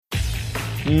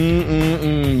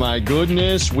My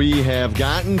goodness, we have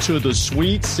gotten to the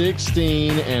Sweet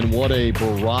 16, and what a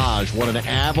barrage, what an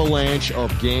avalanche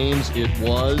of games it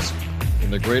was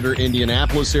in the greater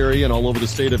Indianapolis area and all over the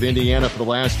state of Indiana for the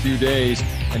last few days.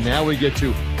 And now we get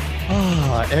to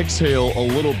exhale a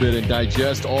little bit and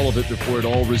digest all of it before it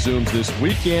all resumes this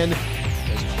weekend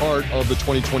as part of the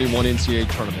 2021 NCAA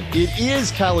tournament. It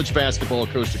is college basketball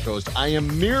coast to coast. I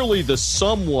am merely the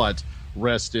somewhat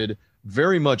rested,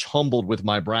 very much humbled with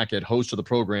my bracket, host of the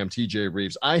program, TJ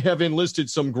Reeves. I have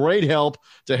enlisted some great help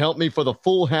to help me for the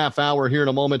full half hour here in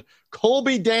a moment.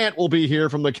 Colby Dant will be here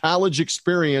from the College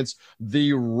Experience,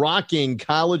 the rocking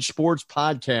college sports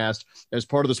podcast as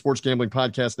part of the Sports Gambling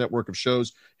Podcast network of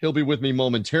shows. He'll be with me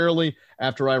momentarily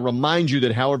after I remind you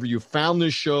that however you found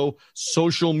this show,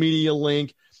 social media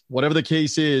link, whatever the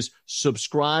case is,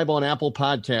 subscribe on Apple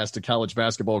Podcasts to College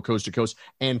Basketball Coast to Coast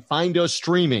and find us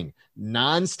streaming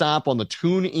nonstop on the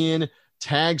TuneIn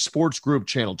Tag Sports Group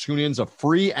channel. TuneIn's a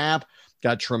free app.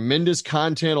 Got tremendous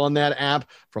content on that app,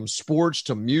 from sports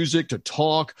to music to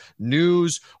talk,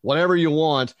 news, whatever you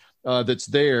want that's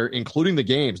there, including the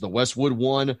games. The Westwood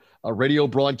One radio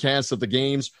broadcasts of the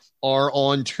games are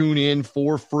on TuneIn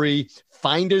for free.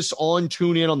 Find us on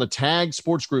TuneIn on the Tag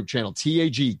Sports Group channel,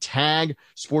 TAG, Tag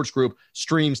Sports Group,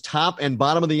 streams top and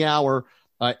bottom of the hour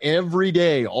every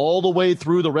day, all the way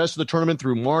through the rest of the tournament,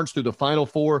 through March, through the Final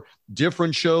Four,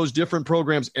 different shows, different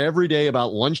programs every day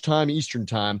about lunchtime Eastern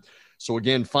time. So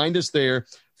again, find us there.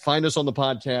 Find us on the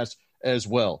podcast as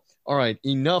well. All right,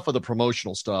 enough of the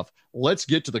promotional stuff. Let's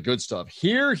get to the good stuff.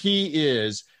 Here he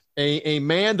is, a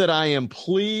man that I am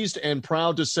pleased and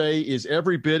proud to say is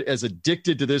every bit as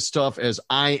addicted to this stuff as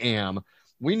I am.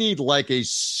 We need like a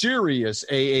serious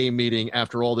AA meeting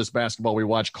after all this basketball we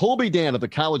watch. Colby Dant of the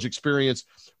College Experience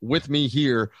with me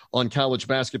here on College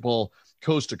Basketball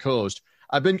Coast to Coast.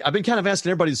 I've been kind of asking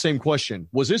everybody the same question.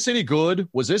 Was this any good?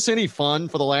 Was this any fun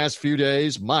for the last few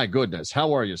days? My goodness.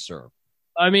 How are you, sir?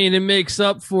 I mean, it makes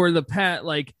up for the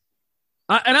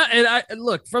I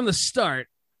look, from the start,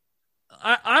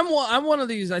 I'm one of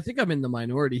these, I think I'm in the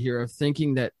minority here of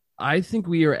thinking that I think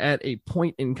we are at a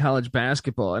point in college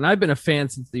basketball, and I've been a fan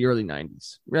since the early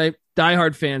 90s, right?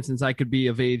 Diehard fan since I could be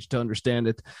of age to understand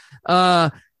it.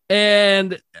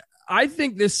 And I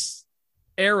think this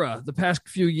era, the past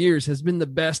few years, has been the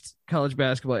best college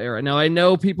basketball era. Now, I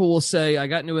know people will say, I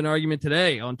got into an argument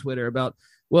today on Twitter about,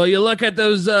 well, you look at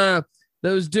those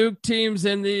Duke teams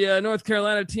and the North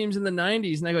Carolina teams in the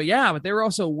 90s, and I go, yeah, but they were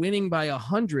also winning by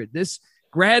 100. This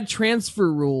grad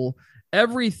transfer rule,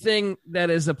 everything that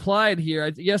is applied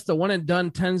here, yes, the one and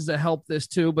done tends to help this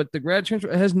too, but the grad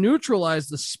transfer has neutralized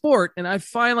the sport, and I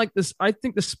find like this, I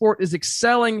think the sport is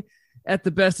excelling at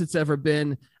the best it's ever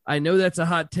been. I know that's a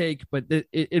hot take, but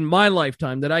in my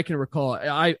lifetime that I can recall,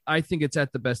 I think it's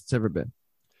at the best it's ever been.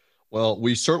 Well,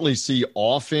 we certainly see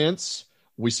offense.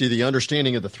 We see the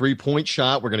understanding of the three-point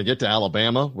shot. We're going to get to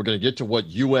Alabama. We're going to get to what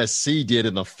USC did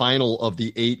in the final of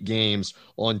the 8 games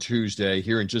on Tuesday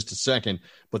here in just a second.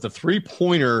 But the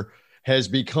three-pointer has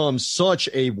become such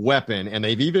a weapon, and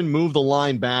they've even moved the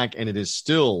line back, and it is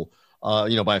still,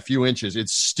 by a few inches,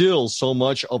 it's still so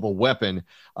much of a weapon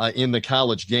in the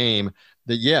college game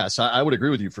that, yes, I would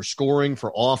agree with you. For scoring,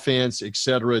 for offense, et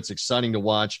cetera, it's exciting to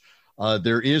watch.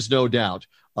 There is no doubt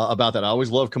about that. I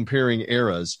always love comparing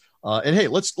eras. And hey,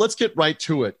 let's get right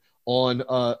to it. On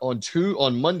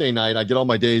Monday night, I get all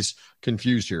my days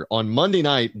confused here. On Monday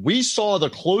night, we saw the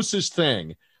closest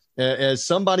thing, as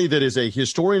somebody that is a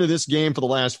historian of this game for the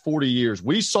last 40 years,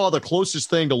 we saw the closest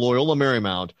thing to Loyola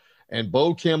Marymount and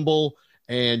Bo Kimball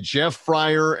and Jeff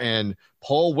Fryer and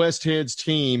Paul Westhead's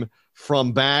team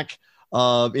from back in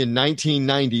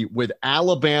 1990 with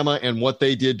Alabama and what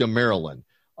they did to Maryland.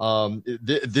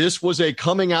 This was a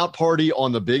coming out party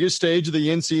on the biggest stage of the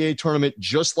NCAA tournament,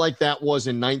 just like that was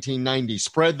in 1990.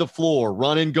 Spread the floor,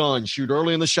 run and gun, shoot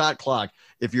early in the shot clock.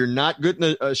 If you're not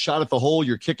getting a shot at the hole,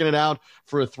 you're kicking it out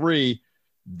for a three.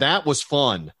 That was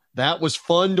fun. That was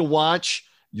fun to watch.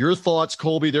 Your thoughts,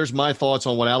 Colby? There's my thoughts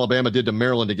on what Alabama did to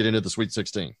Maryland to get into the Sweet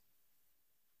 16.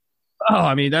 Oh,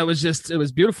 I mean, it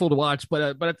was beautiful to watch,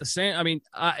 but at the same, I mean,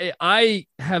 I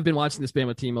have been watching this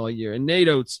Bama team all year, and Nate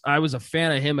Oates, I was a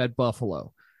fan of him at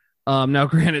Buffalo. Now,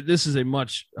 granted, this is a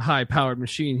much high-powered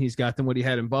machine he's got than what he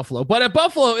had in Buffalo, but at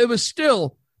Buffalo, it was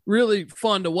still really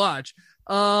fun to watch.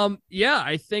 Yeah,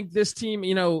 I think this team,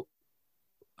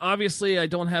 obviously I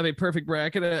don't have a perfect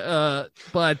bracket,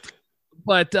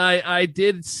 but I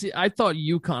did see, I thought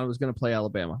UConn was going to play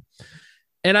Alabama,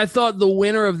 and I thought the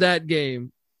winner of that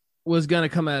game was going to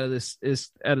come out of this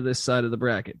side of the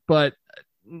bracket. But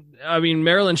I mean,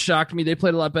 Maryland shocked me. They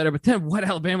played a lot better, but then what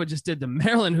Alabama just did to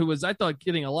Maryland, who was, I thought,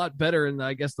 getting a lot better in,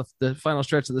 I guess, the final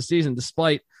stretch of the season,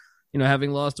 despite,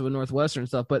 having lost to a Northwestern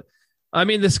stuff. But I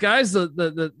mean, the sky's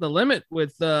the limit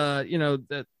with,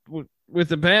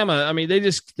 with Alabama. I mean,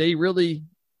 they really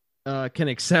can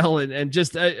excel and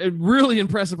just a really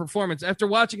impressive performance. After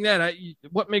watching that,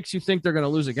 what makes you think they're going to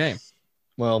lose a game?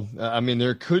 Well, I mean,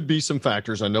 there could be some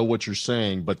factors. I know what you're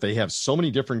saying, but they have so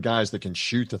many different guys that can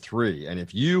shoot the three. And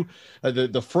if you,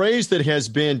 the phrase that has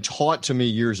been taught to me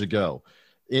years ago,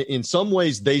 in some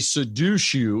ways, they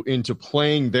seduce you into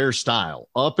playing their style,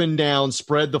 up and down,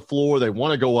 spread the floor. They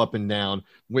want to go up and down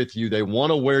with you. They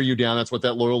want to wear you down. That's what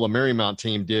that Loyola Marymount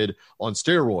team did on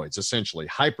steroids, essentially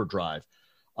hyperdrive.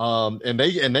 And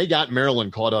they got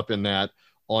Maryland caught up in that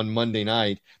on Monday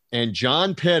night. And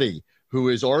John Petty, who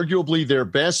is arguably their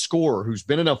best scorer, who's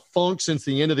been in a funk since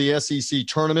the end of the SEC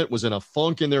tournament, was in a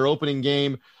funk in their opening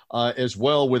game as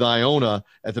well with Iona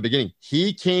at the beginning.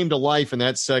 He came to life in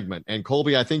that segment. And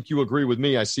Colby, I think you agree with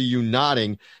me. I see you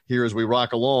nodding here as we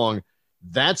rock along.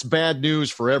 That's bad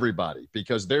news for everybody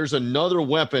because there's another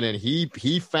weapon, and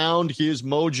he found his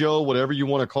mojo, whatever you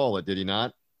want to call it, did he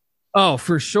not? Oh,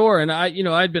 for sure. And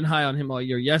I'd been high on him all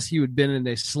year. Yes, he had been in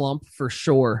a slump for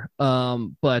sure.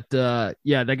 But the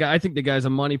guy, I think the guy's a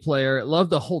money player. Love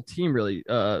the whole team, really.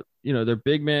 Their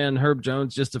big man, Herb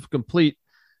Jones, just a complete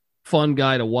fun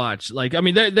guy to watch. Like, I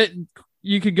mean,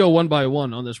 you could go one by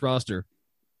one on this roster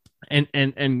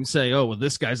and say, oh, well,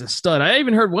 this guy's a stud. I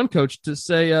even heard one coach to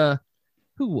say,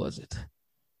 who was it?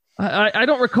 I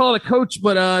don't recall the coach,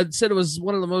 but said it was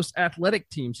one of the most athletic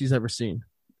teams he's ever seen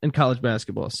in college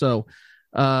basketball. So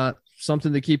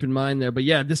something to keep in mind there. But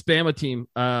yeah, this Bama team,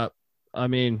 I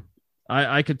mean,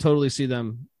 I could totally see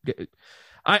them.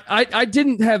 I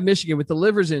didn't have Michigan with the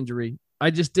Livers injury. I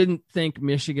just didn't think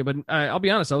Michigan, but I'll be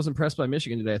honest, I was impressed by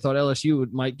Michigan today. I thought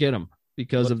LSU might get them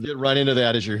because Let's get right into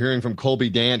that as you're hearing from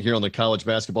Colby Dant here on the College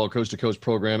Basketball Coast to Coast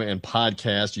program and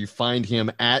podcast. You find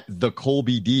him at the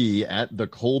Colby D, at the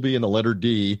Colby and the letter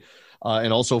D.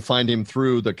 And also find him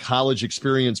through the College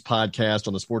Experience podcast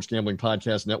on the Sports Gambling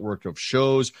Podcast network of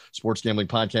shows,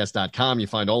 sportsgamblingpodcast.com. You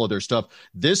find all of their stuff.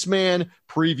 This man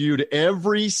previewed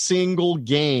every single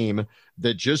game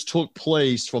that just took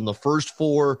place from the first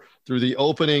four through the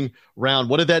opening round.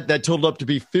 What did that totaled up to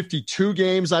be? 52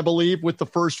 games, I believe, with the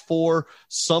first four,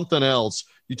 something else.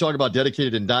 You talk about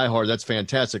dedicated and diehard. That's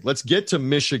fantastic. Let's get to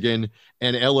Michigan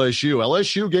and LSU.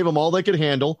 LSU gave them all they could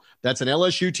handle. That's an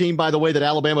LSU team, by the way, that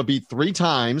Alabama beat 3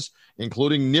 times,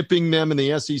 including nipping them in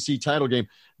the SEC title game.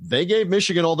 They gave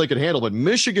Michigan all they could handle, but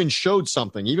Michigan showed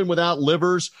something, even without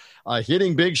Livers,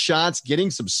 hitting big shots,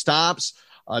 getting some stops,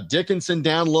 Dickinson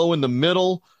down low in the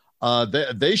middle.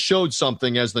 They showed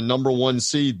something as the number 1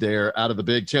 seed there out of the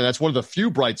Big Ten. That's one of the few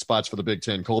bright spots for the Big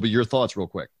Ten. Colby, your thoughts real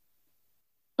quick.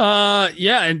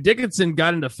 And Dickinson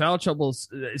got into foul troubles.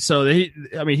 So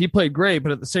he played great,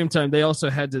 but at the same time, they also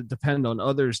had to depend on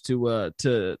others to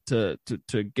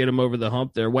get him over the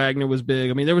hump there. Wagner was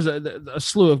big. I mean, there was a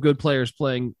slew of good players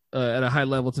playing at a high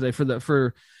level today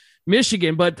for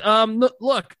Michigan. But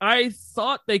look, I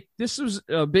thought this was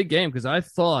a big game because I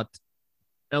thought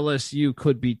LSU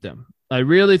could beat them. I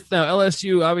really thought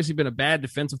LSU obviously been a bad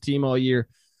defensive team all year.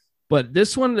 But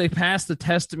this one, they passed the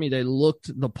test to me. They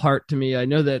looked the part to me. I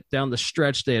know that down the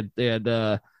stretch, they had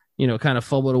kind of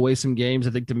fumbled away some games,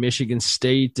 I think, to Michigan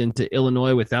State and to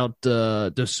Illinois without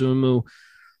Dosunmu.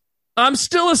 I'm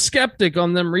still a skeptic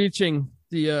on them reaching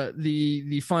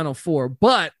the Final Four,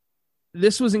 but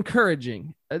this was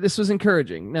encouraging.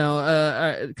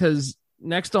 Now, because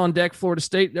next on deck, Florida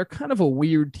State, they're kind of a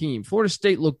weird team. Florida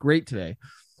State looked great today,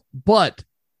 but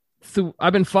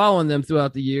I've been following them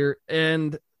throughout the year,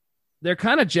 and they're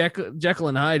kind of Jekyll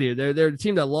and Hyde here. They're a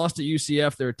team that lost to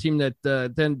UCF. They're a team that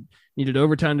then needed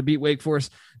overtime to beat Wake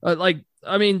Forest.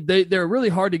 They're really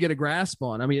hard to get a grasp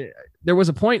on. I mean, there was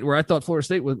a point where I thought Florida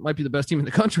State might be the best team in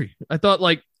the country. I thought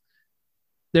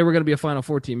they were going to be a Final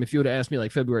Four team if you would have asked me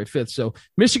February 5th. So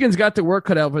Michigan's got the work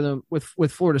cut out for them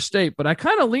with Florida State, but I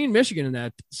kind of lean Michigan in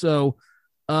that. So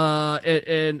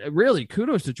and really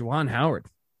kudos to Juwan Howard.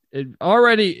 It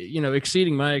already,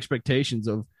 exceeding my expectations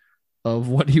of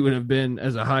what he would have been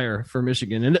as a hire for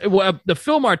Michigan. And the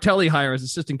Phil Martelli hire as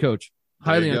assistant coach,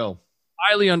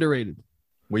 highly underrated.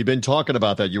 We've been talking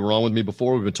about that. You were on with me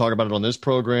before. We've been talking about it on this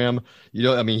program.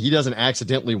 He doesn't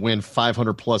accidentally win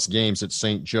 500 plus games at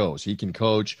St. Joe's. He can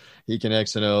coach, he can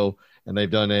X and O, and they've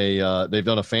done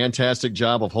a fantastic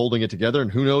job of holding it together.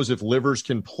 And who knows if Livers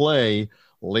can play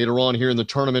later on here in the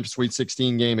tournament, Sweet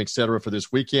 16 game, et cetera, for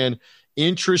this weekend.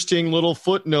 Interesting little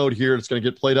footnote here. It's going to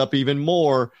get played up even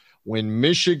more. When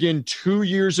Michigan 2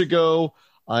 years ago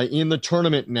in the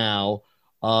tournament now,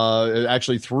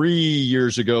 actually 3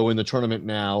 years ago in the tournament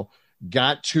now,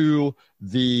 got to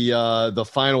the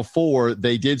Final Four.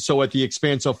 They did so at the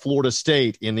expense of Florida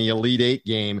State in the Elite Eight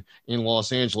game in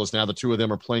Los Angeles. Now the two of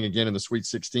them are playing again in the Sweet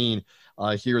 16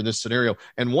 here in this scenario.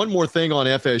 And one more thing on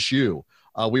FSU.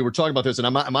 We were talking about this,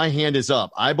 and my hand is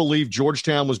up. I believe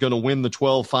Georgetown was going to win the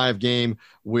 12-5 game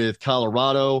with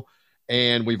Colorado,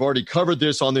 and we've already covered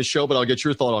this on this show, but I'll get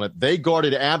your thought on it. They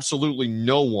guarded absolutely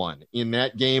no one in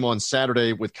that game on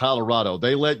Saturday with Colorado.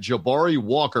 They let Jabari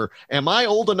Walker – am I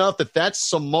old enough that that's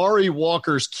Samari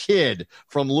Walker's kid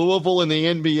from Louisville in the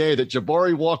NBA, that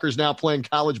Jabari Walker's now playing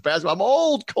college basketball? I'm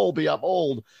old, Colby. I'm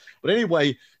old. But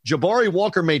anyway – Jabari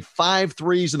Walker made 5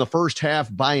 threes in the first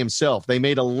half by himself. They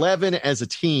made 11 as a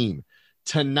team.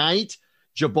 Tonight,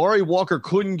 Jabari Walker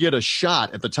couldn't get a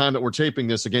shot at the time that we're taping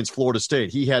this against Florida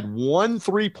State. He had 1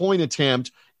 3-point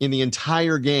attempt in the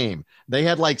entire game. They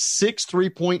had like 6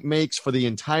 3-point makes for the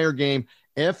entire game.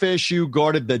 FSU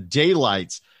guarded the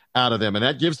daylights out of them, and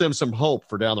that gives them some hope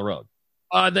for down the road.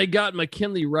 They got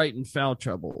McKinley Wright in foul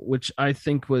trouble, which I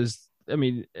think was – I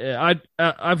mean,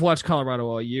 I've watched Colorado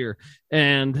all year,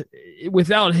 and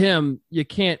without him, you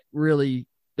can't really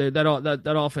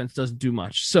that offense doesn't do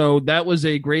much. So that was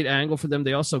a great angle for them.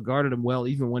 They also guarded him well,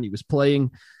 even when he was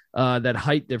playing. That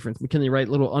height difference, McKinley Wright,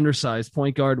 little undersized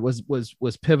point guard, was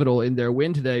pivotal in their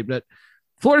win today. But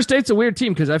Florida State's a weird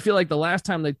team because I feel like the last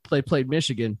time they played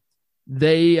Michigan,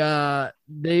 they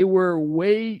were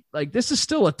way like, this is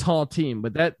still a tall team,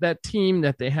 but that team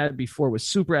that they had before was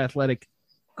super athletic.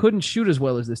 Couldn't shoot as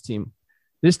well as this team.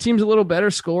 This team's a little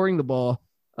better scoring the ball.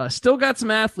 Still got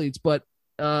some athletes, but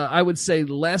I would say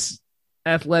less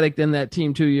athletic than that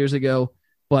team 2 years ago,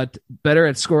 but better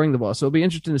at scoring the ball. So it'll be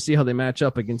interesting to see how they match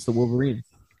up against the Wolverines.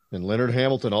 And Leonard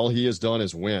Hamilton, all he has done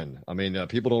is win. I mean,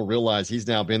 people don't realize he's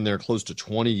now been there close to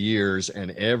 20 years,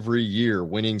 and every year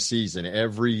winning season,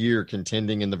 every year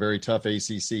contending in the very tough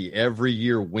ACC, every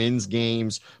year wins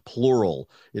games, plural,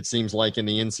 it seems like, in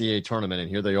the NCAA tournament. And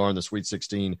here they are in the Sweet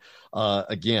 16.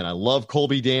 Again, I love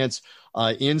Colby Dance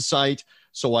insight.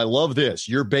 So I love this.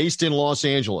 You're based in Los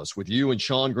Angeles with you and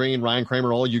Sean Green, Ryan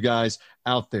Kramer, all you guys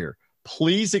out there.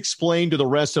 Please explain to the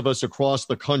rest of us across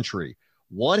the country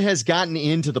what has gotten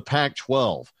into the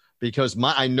Pac-12, because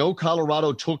I know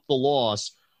Colorado took the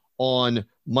loss on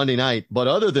Monday night, but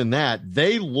other than that,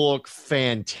 they look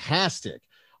fantastic.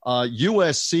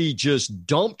 USC just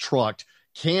dump trucked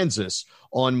Kansas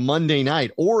on Monday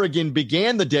night. Oregon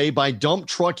began the day by dump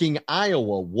trucking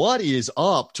Iowa. What is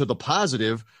up to the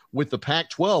positive with the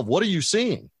Pac-12? What are you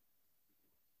seeing?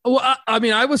 Well, I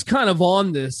mean, I was kind of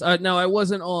on this. Now, I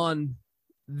wasn't on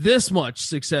this much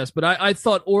success, but I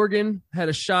thought Oregon had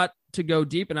a shot to go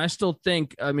deep, and I still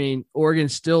think, I mean, Oregon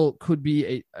still could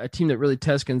be a team that really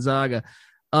tests Gonzaga.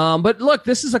 But look,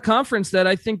 this is a conference that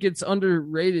I think it's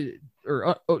underrated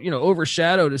or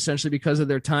overshadowed essentially because of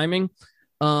their timing.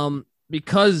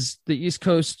 Because the East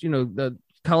Coast, the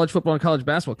college football and college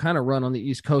basketball kind of run on the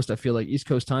East Coast. I feel like East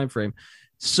Coast time frame,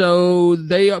 so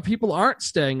people aren't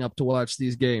staying up to watch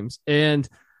these games, and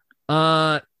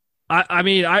I'm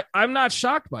not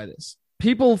shocked by this.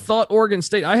 People thought Oregon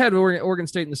State. I had Oregon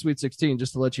State in the Sweet 16,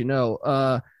 just to let you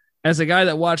know. As a guy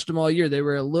that watched them all year, they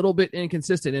were a little bit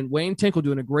inconsistent. And Wayne Tinkle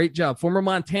doing a great job. Former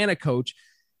Montana coach.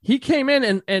 He came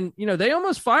in and they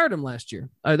almost fired him last year.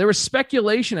 There was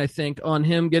speculation, I think, on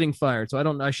him getting fired. So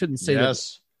I shouldn't say that.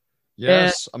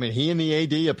 Yes. I mean, he and the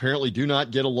AD apparently do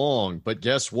not get along, but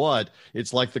guess what?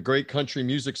 It's like the great country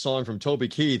music song from Toby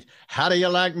Keith. How do you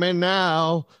like me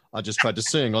now? I just tried to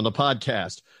sing on the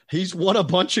podcast. He's won a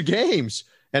bunch of games.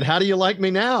 And how do you like me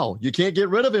now? You can't get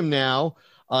rid of him now.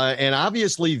 And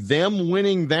obviously them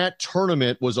winning that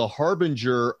tournament was a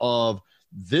harbinger of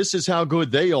this is how good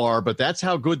they are, but that's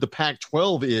how good the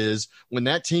Pac-12 is when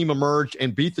that team emerged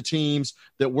and beat the teams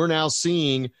that we're now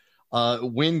seeing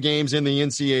win games in the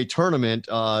NCAA tournament.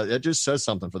 It just says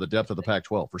something for the depth of the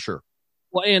Pac-12 for sure.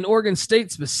 Well, and Oregon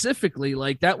State specifically,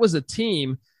 like that was a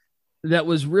team that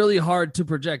was really hard to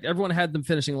project. Everyone had them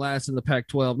finishing last in the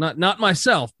Pac-12. Not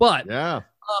myself, but yeah.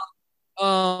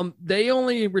 They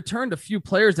only returned a few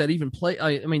players that even play.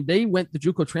 I mean, they went the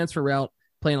JUCO transfer route,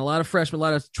 playing a lot of freshmen, a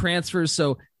lot of transfers.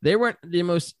 So they weren't the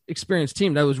most experienced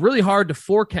team. That was really hard to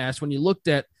forecast when you looked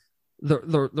at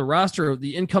the roster of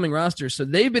the incoming roster. So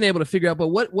they've been able to figure out, but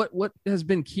what has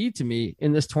been key to me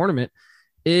in this tournament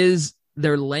is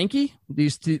they're lanky.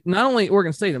 These two, not only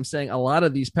Oregon State, I'm saying a lot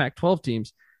of these Pac-12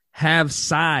 teams have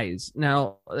size.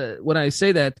 Now, when I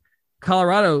say that,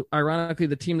 Colorado, ironically,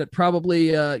 the team that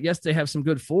probably, yes, they have some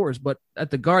good fours, but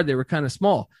at the guard, they were kind of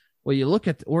small. Well, you look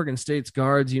at Oregon State's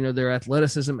guards, their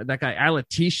athleticism. That guy,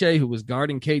 Alatishe, who was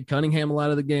guarding Cade Cunningham a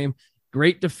lot of the game,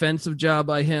 great defensive job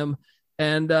by him.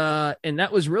 And that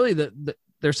was really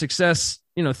their success,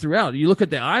 throughout. You look at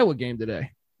the Iowa game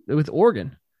today with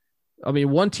Oregon. I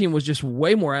mean, one team was just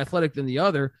way more athletic than the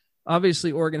other.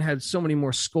 Obviously, Oregon had so many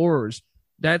more scorers.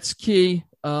 That's key.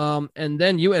 And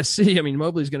then USC, I mean,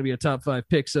 Mobley's going to be a top 5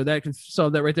 pick, so that can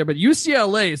solve that right there. But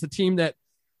UCLA is the team that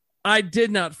I did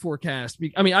not forecast.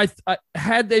 I mean, I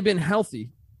had they been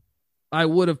healthy, I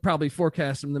would have probably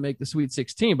forecast them to make the Sweet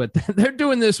 16, but they're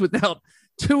doing this without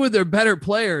 2 of their better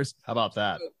players. How about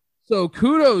that? So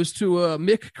kudos to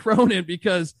Mick Cronin,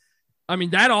 because, I mean,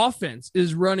 that offense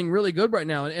is running really good right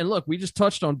now. And look, we just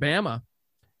touched on Bama.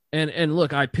 And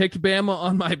look, I picked Bama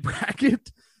on my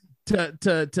bracket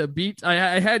to beat.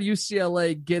 I had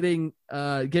UCLA getting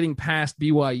past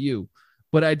BYU,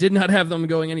 but I did not have them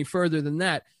going any further than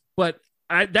that. But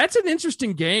that's an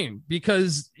interesting game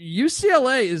because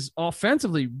UCLA is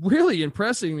offensively really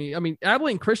impressing me. I mean,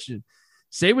 Abilene Christian,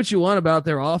 say what you want about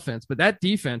their offense, but that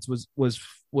defense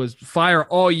was fire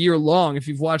all year long. If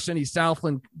you've watched any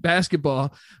Southland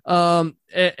basketball, and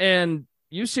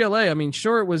UCLA, I mean,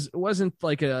 sure, it wasn't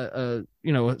like a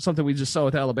something we just saw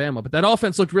with Alabama, but that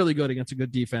offense looked really good against a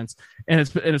good defense, and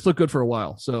it's looked good for a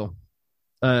while. So.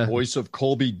 Voice of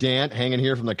Colby Dant hanging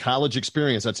here from the College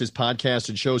Experience. That's his podcast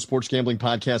and show, Sports Gambling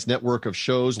Podcast Network of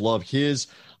shows. Love his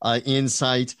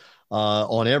insight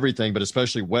on everything, but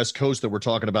especially West Coast that we're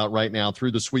talking about right now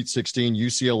through the Sweet 16.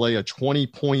 UCLA, a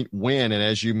 20-point win. And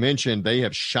as you mentioned, they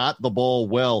have shot the ball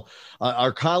well.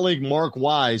 Our colleague Mark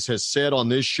Wise has said on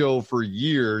this show for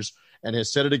years, and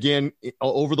has said it again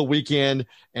over the weekend,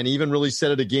 and even really said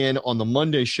it again on the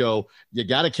Monday show, you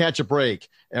got to catch a break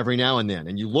every now and then.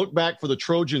 And you look back for the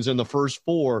Trojans in the first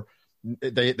 4,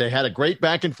 they had a great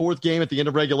back-and-forth game at the end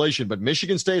of regulation, but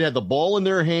Michigan State had the ball in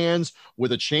their hands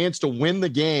with a chance to win the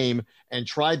game and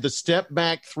tried the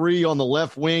step-back 3 on the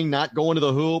left wing, not going to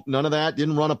the hoop, none of that,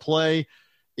 didn't run a play.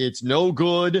 It's no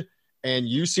good. And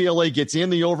UCLA gets in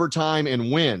the overtime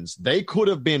and wins. They could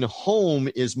have been home,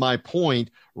 is my point,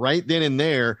 right then and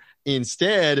there.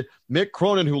 Instead, Mick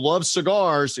Cronin, who loves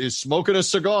cigars, is smoking a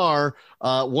cigar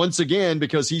once again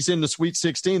because he's in the Sweet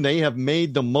 16. They have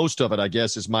made the most of it, I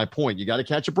guess, is my point. You got to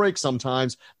catch a break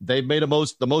sometimes. They've made the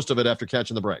most of it after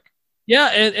catching the break. Yeah,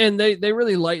 and they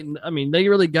really lightened. I mean, they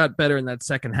really got better in that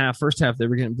second half. First half, they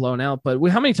were getting blown out. But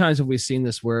how many times have we seen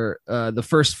this where the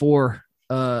first 4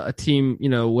 a team,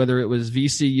 whether it was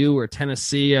VCU or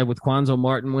Tennessee with Quanzo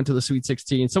Martin went to the Sweet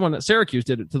 16. Someone at Syracuse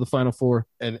did it to the Final Four.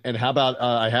 And how about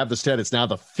I have the stat. It's now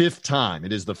the 5th time.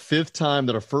 It is the 5th time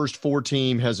that a first 4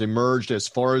 team has emerged as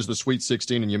far as the Sweet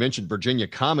 16. And you mentioned Virginia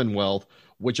Commonwealth,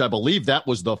 which I believe that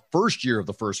was the first year of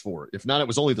the first 4. If not, it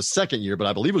was only the second year, but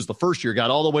I believe it was the first year, got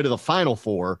all the way to the Final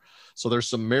Four. So there's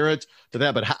some merit to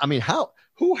that. But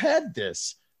who had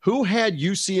this? Who had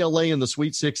UCLA in the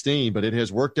Sweet 16, but it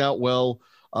has worked out well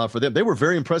for them. They were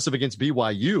very impressive against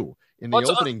BYU in the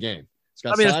opening game. It's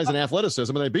got size and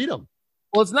athleticism, and they beat them.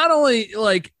 Well, it's not only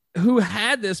like who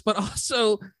had this, but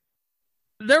also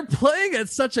they're playing at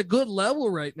such a good level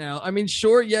right now. I mean,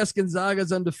 sure, yes,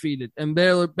 Gonzaga's undefeated, and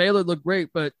Baylor looked great,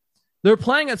 but they're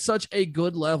playing at such a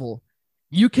good level.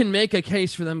 You can make a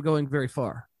case for them going very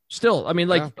far. Still, I mean,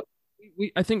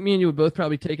 I think me and you would both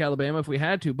probably take Alabama if we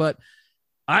had to, but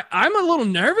I'm a little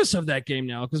nervous of that game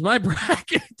now because my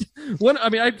bracket.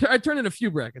 I turned in a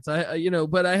few brackets.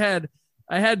 But I had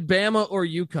Bama or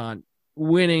UConn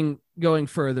winning going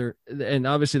further, and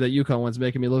obviously that UConn one's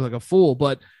making me look like a fool.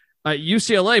 But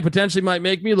UCLA potentially might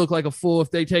make me look like a fool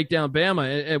if they take down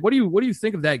Bama. What do you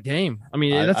think of that game? I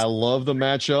mean, I love the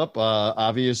matchup.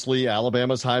 Obviously,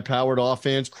 Alabama's high-powered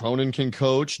offense. Cronin can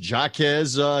coach.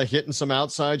 Jaquez hitting some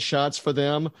outside shots for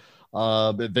them.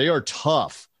 They are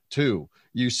tough too.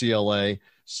 UCLA.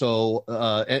 So,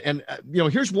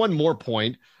 here's one more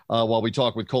point while we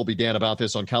talk with Colby Dant about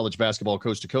this on College Basketball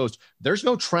Coast to Coast. There's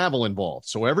no travel involved.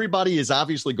 So everybody is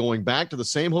obviously going back to the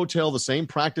same hotel, the same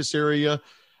practice area,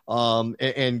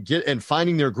 and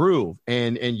finding their groove.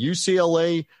 And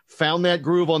UCLA found that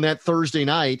groove on that Thursday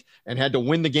night and had to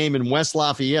win the game in West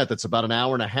Lafayette. That's about an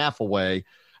hour and a half away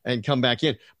and come back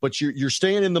in. But you're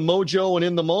staying in the mojo and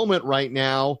in the moment right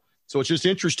now. So it's just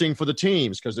interesting for the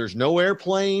teams because there's no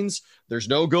airplanes. There's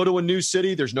no go to a new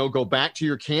city. There's no go back to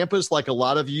your campus like a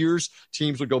lot of years.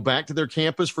 Teams would go back to their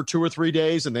campus for 2 or 3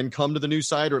 days and then come to the new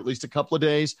site, or at least a couple of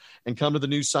days and come to the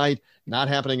new site. Not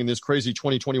happening in this crazy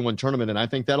 2021 tournament. And I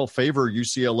think that'll favor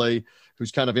UCLA,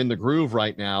 who's kind of in the groove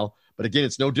right now. But again,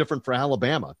 it's no different for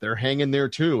Alabama. They're hanging there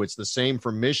too. It's the same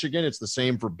for Michigan. It's the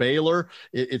same for Baylor.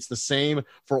 It's the same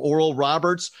for Oral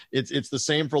Roberts. It's the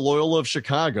same for Loyola of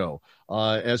Chicago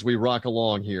as we rock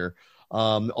along here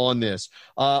on this.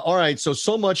 All right,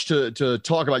 so much to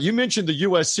talk about. You mentioned the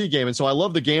USC game, and so I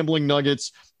love the gambling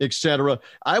nuggets, etc.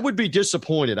 I would be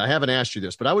disappointed. I haven't asked you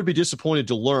this, but I would be disappointed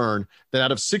to learn that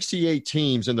out of 68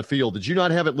 teams in the field, did you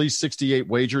not have at least 68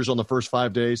 wagers on the first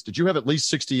 5 days? Did you have at least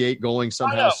 68 going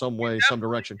somehow, some way, some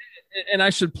direction? And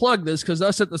I should plug this because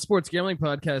us at the Sports Gambling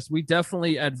Podcast, we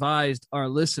definitely advised our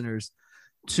listeners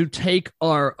to take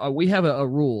we have a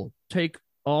rule, take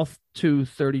off to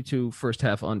 32 first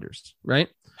half unders, right?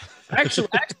 Actually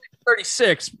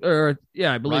 36, or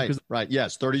I believe. Right.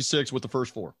 Yes. 36 with the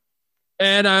first 4.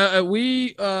 And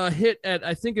we hit at,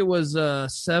 I think it was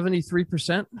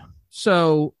 73%.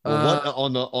 So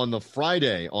on the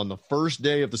Friday, on the first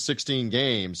day of the 16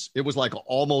 games, it was like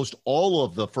almost all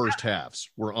of the first halves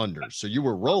were unders. So you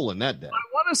were rolling that day.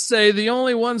 I want to say the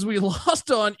only ones we lost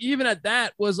on, even at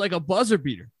that, was like a buzzer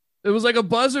beater. It was like a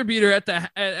buzzer beater at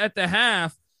the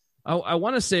half. I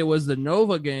want to say it was the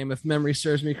Nova game, if memory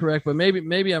serves me correct, but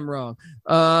maybe I'm wrong.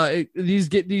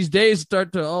 These days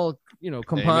start to all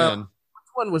compile. Amen. Which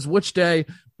one was which day?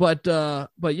 But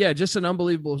yeah, just an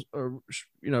unbelievable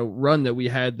run that we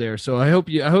had there. So I hope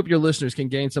your listeners can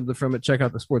gain something from it. Check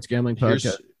out the Sports Gambling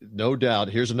Podcast. No doubt.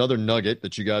 Here's another nugget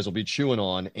that you guys will be chewing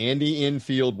on. Andy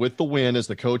Enfield with the win as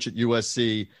the coach at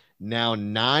USC. Now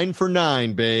 9 for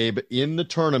 9, babe, in the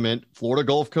tournament. Florida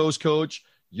Gulf Coast coach,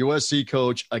 USC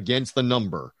coach against the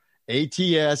number.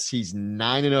 ATS, he's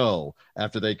 9-0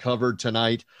 after they covered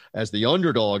tonight as the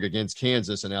underdog against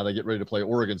Kansas, and now they get ready to play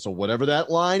Oregon. So whatever that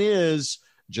line is,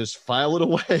 just file it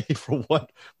away for what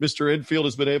Mr. Enfield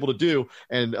has been able to do.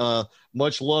 And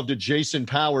much love to Jason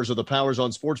Powers of the Powers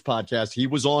on Sports podcast. He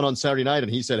was on Saturday night,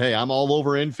 and he said, hey, I'm all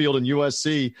over Enfield and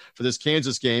USC for this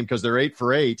Kansas game because they're 8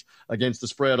 for 8 against the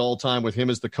spread all time with him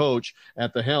as the coach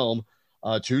at the helm.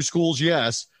 2 schools,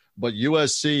 yes, but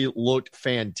USC looked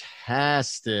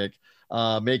fantastic,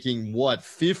 making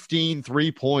 15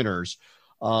 3-pointers.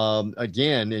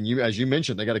 Again, and as you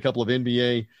mentioned, they got a couple of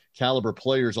NBA caliber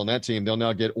players on that team. They'll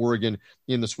now get Oregon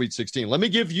in the Sweet 16. Let me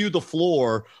give you the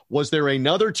floor. Was there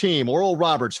another team? Oral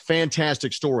Roberts,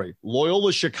 fantastic story.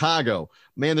 Loyola Chicago.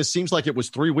 Man, this seems like it was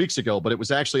 3 weeks ago, but it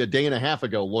was actually a day and a half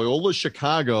ago. Loyola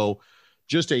Chicago,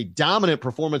 just a dominant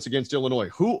performance against Illinois.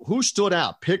 Who stood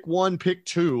out? Pick one, pick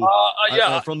two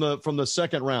from the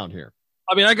second round here.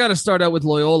 I mean, I got to start out with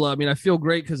Loyola. I mean, I feel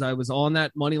great because I was on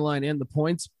that money line and the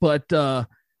points, but I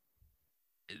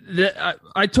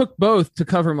took both to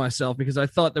cover myself because I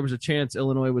thought there was a chance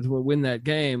Illinois would win that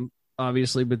game,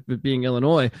 obviously, but being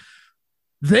Illinois.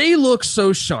 They look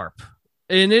so sharp,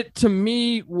 and it, to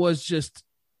me, was just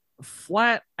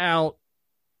flat out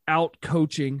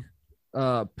coaching.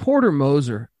 Porter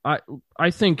Moser,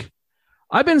 I think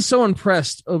I've been so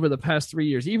impressed over the past 3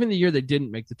 years, even the year they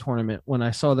didn't make the tournament when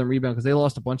I saw them rebound because they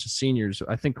lost a bunch of seniors.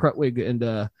 I think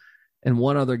Krutwig and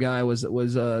one other guy was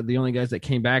the only guys that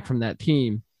came back from that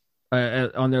team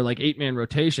on their 8-man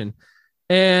rotation.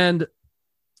 And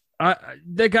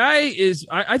the guy is,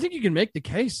 I think you can make the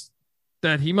case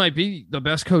that he might be the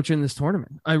best coach in this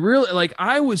tournament.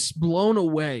 I was blown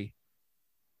away.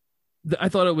 I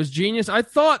thought it was genius. I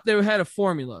thought they had a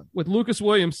formula with Lucas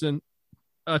Williamson,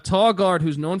 a tall guard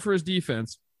who's known for his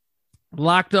defense,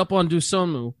 locked up on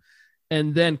Dusomu,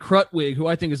 and then Krutwig, who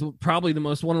I think is probably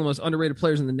one of the most underrated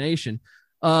players in the nation,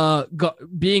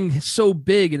 being so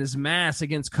big in his mass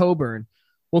against Coburn.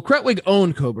 Well, Krutwig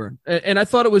owned Coburn, and I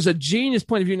thought it was a genius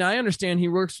point of view. Now, I understand he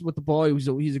works with the ball.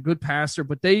 He's a good passer,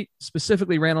 but they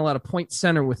specifically ran a lot of point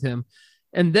center with him.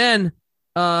 And then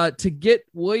to get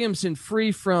Williamson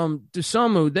free from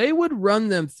Dusomu, they would run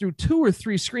them through 2 or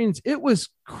 3 screens. It was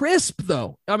crisp,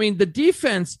 though. I mean, the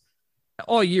defense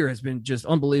all year has been just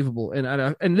unbelievable,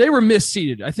 and they were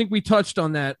misseeded. I think we touched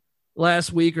on that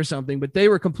last week or something, but they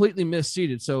were completely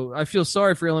misseeded. So I feel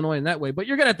sorry for Illinois in that way, but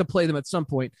you're going to have to play them at some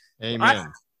point.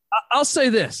 Amen. I'll say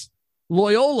this.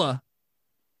 Loyola,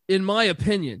 in my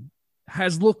opinion,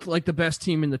 has looked like the best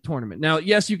team in the tournament. Now,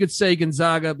 yes, you could say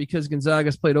Gonzaga because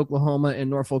Gonzaga's played Oklahoma and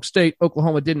Norfolk State.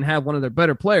 Oklahoma didn't have one of their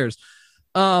better players.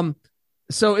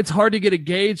 So it's hard to get a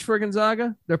gauge for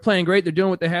Gonzaga. They're playing great. They're doing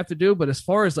what they have to do. But as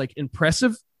far as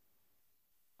impressive,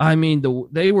 I mean,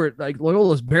 they were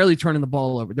Loyola's barely turning the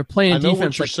ball over. They're playing defense.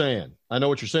 I know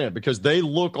what you're saying because they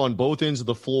look on both ends of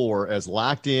the floor as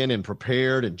locked in and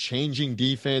prepared and changing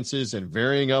defenses and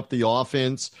varying up the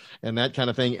offense and that kind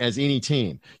of thing as any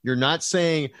team. You're not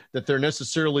saying that they're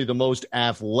necessarily the most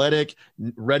athletic,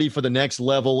 ready for the next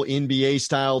level NBA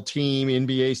style team,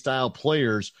 NBA style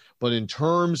players, but in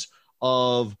terms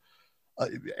of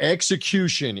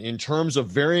execution in terms of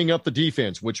varying up the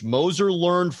defense, which Moser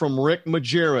learned from Rick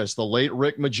Majerus, the late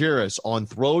Rick Majerus, on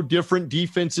throw different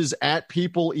defenses at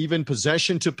people, even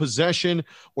possession to possession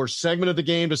or segment of the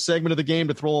game to segment of the game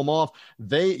to throw them off.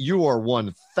 You are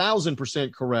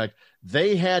 1,000% correct.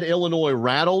 They had Illinois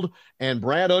rattled, and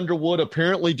Brad Underwood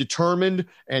apparently determined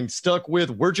and stuck with,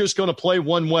 we're just going to play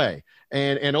one way.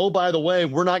 And oh, by the way,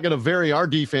 we're not going to vary our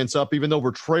defense up, even though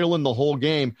we're trailing the whole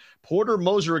game. Porter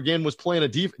Moser, again, was playing a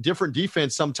different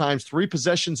defense sometimes 3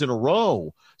 possessions in a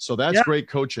row. So that's great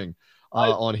coaching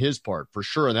on his part, for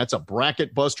sure. And that's a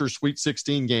bracket buster Sweet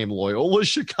 16 game. Loyola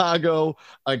Chicago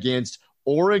against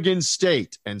Oregon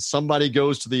State. And somebody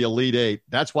goes to the Elite Eight.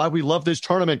 That's why we love this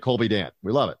tournament, Colby Dant.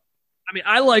 We love it. I mean,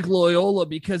 I like Loyola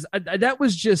because that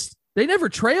was just – they never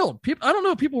trailed. People, I don't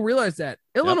know if people realize that.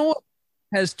 Illinois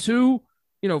has 2,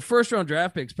 first-round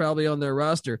draft picks probably on their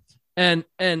roster, and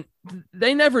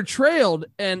they never trailed.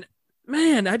 And,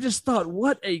 man, I just thought,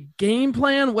 what a game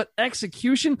plan, what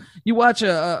execution. You watch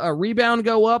a rebound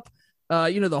go up,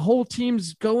 the whole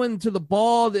team's going to the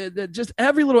ball, just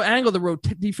every little angle,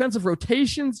 the defensive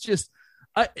rotations,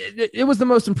 it was the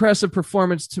most impressive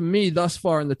performance to me thus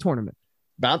far in the tournament.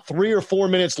 About 3 or 4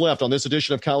 minutes left on this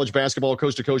edition of College Basketball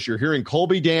Coast to Coast. You're hearing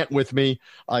Colby Dant with me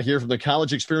here from the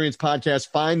College Experience Podcast.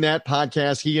 Find that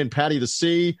podcast. He and Patty the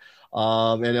C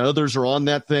and others are on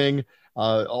that thing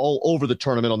all over the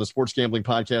tournament on the Sports Gambling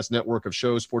Podcast network of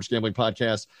shows,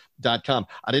 sportsgamblingpodcast.com.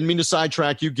 I didn't mean to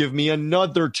sidetrack you. Give me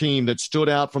another team that stood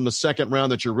out from the second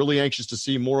round that you're really anxious to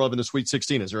see more of in the Sweet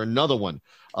 16. Is there another one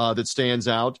that stands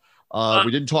out?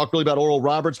 We didn't talk really about Oral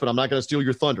Roberts, but I'm not going to steal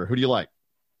your thunder. Who do you like?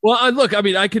 Well, look, I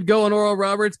mean, I could go on Oral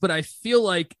Roberts, but I feel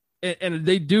like, and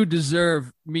they do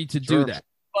deserve me to do that.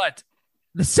 But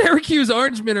the Syracuse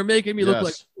Orangemen are making me look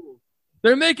like fools.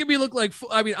 They're making me look like,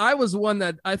 I mean, I was one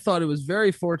that I thought it was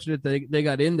very fortunate that they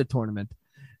got in the tournament,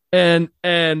 and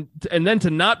then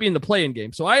to not be in the play-in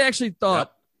game. So I actually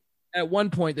thought at one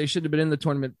point they should have been in the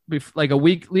tournament, like a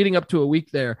week leading up to a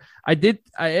week there. I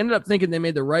ended up thinking they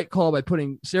made the right call by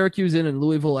putting Syracuse in and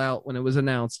Louisville out when it was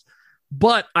announced.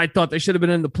 But I thought they should have been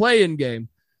in the play-in game.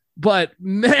 But,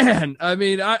 man, I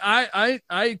mean,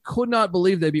 I could not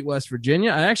believe they beat West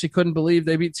Virginia. I actually couldn't believe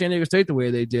they beat San Diego State the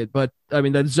way they did. But, I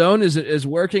mean, that zone is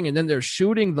working, and then they're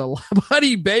shooting the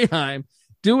Buddy Boeheim,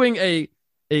 doing a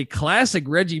classic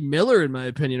Reggie Miller, in my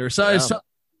opinion.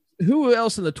 Who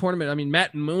else in the tournament? I mean,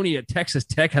 Matt Mooney at Texas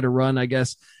Tech had a run, I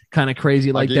guess, kind of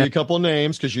crazy like that. I'll give you a couple of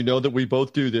names because you know that we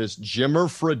both do this. Jimmer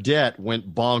Fredette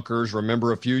went bonkers,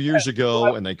 remember, a few years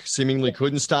ago, and they seemingly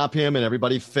couldn't stop him, and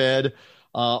everybody fed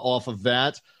off of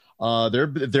that.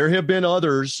 There have been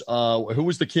others. Who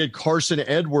was the kid? Carson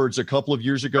Edwards a couple of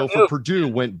years ago for Purdue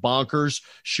went bonkers,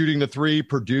 shooting the 3.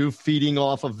 Purdue feeding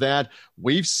off of that.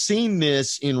 We've seen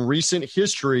this in recent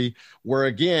history where,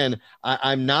 again,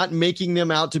 I'm not making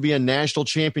them out to be a national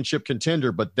championship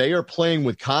contender, but they are playing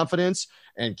with confidence.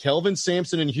 And Kelvin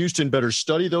Sampson and Houston better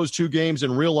study those 2 games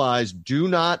and realize, do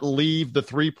not leave the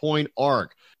 3-point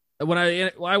arc. When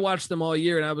I watched them all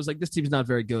year, and I was like, this team's not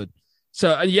very good.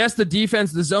 So, yes, the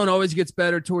defense, the zone always gets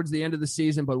better towards the end of the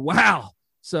season, but wow.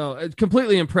 So it's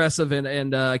completely impressive,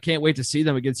 and I can't wait to see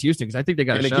them against Houston because I think they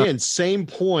got a shot. And again, same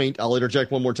point. I'll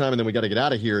interject one more time, and then we got to get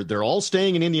out of here. They're all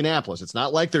staying in Indianapolis. It's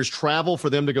not like there's travel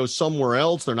for them to go somewhere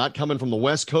else. They're not coming from the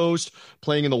West Coast,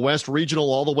 playing in the West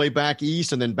Regional all the way back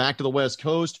east and then back to the West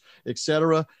Coast,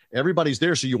 etc. Everybody's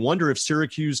there, so you wonder if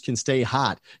Syracuse can stay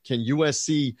hot. Can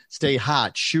USC stay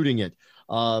hot shooting it?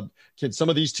 Can some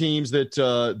of these teams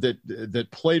that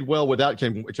played well without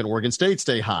can Oregon State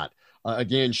stay hot?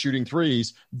 Again, shooting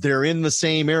threes. They're in the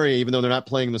same area, even though they're not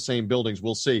playing in the same buildings.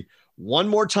 We'll see. One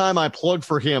more time, I plug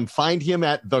for him. Find him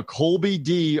at the Colby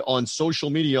D on social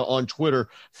media, on Twitter.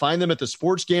 Find them at the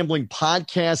Sports Gambling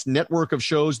Podcast network of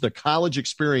shows, The College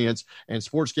Experience, and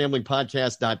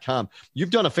sportsgamblingpodcast.com. You've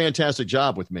done a fantastic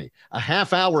job with me. A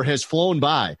half hour has flown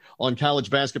by on college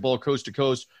basketball coast to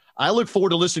coast. I look forward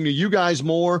to listening to you guys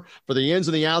more for the ins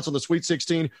and the outs on the Sweet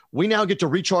 16. We now get to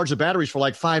recharge the batteries for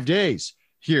like 5 days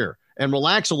here and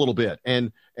relax a little bit.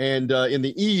 And in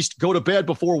the East, go to bed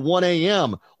before 1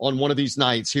 a.m. on one of these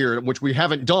nights here, which we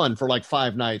haven't done for like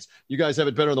 5 nights. You guys have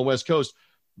it better on the West Coast.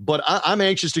 But I'm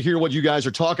anxious to hear what you guys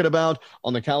are talking about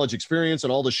on the College Experience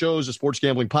and all the shows, the Sports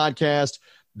Gambling Podcast.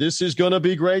 This is going to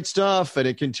be great stuff, and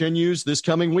it continues this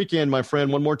coming weekend, my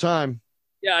friend, one more time.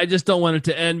 Yeah, I just don't want it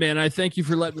to end, man. I thank you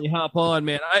for letting me hop on,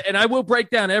 man. I will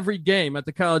break down every game at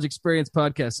the College Experience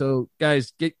Podcast. So,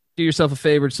 guys, do yourself a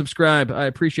favor, subscribe. I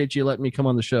appreciate you letting me come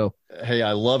on the show. Hey,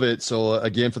 I love it. So,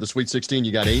 again, for the Sweet 16,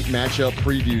 you got 8 matchup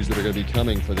previews that are going to be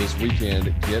coming for this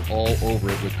weekend. Get all over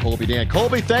it with Colby Dan.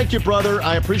 Colby, thank you, brother.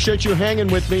 I appreciate you hanging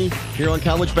with me here on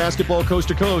College Basketball Coast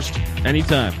to Coast.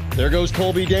 Anytime. There goes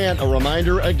Colby Dan. A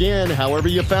reminder again, however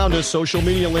you found us, social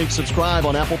media links, subscribe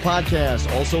on Apple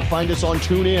Podcasts. Also find us on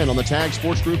TuneIn on the Tag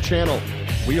Sports Group channel.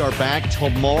 We are back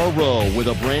tomorrow with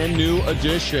a brand new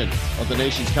edition of the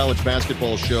nation's college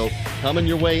basketball show. Coming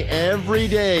your way every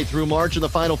day through March and the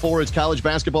Final Four. It's College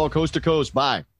Basketball Coast to Coast. Bye.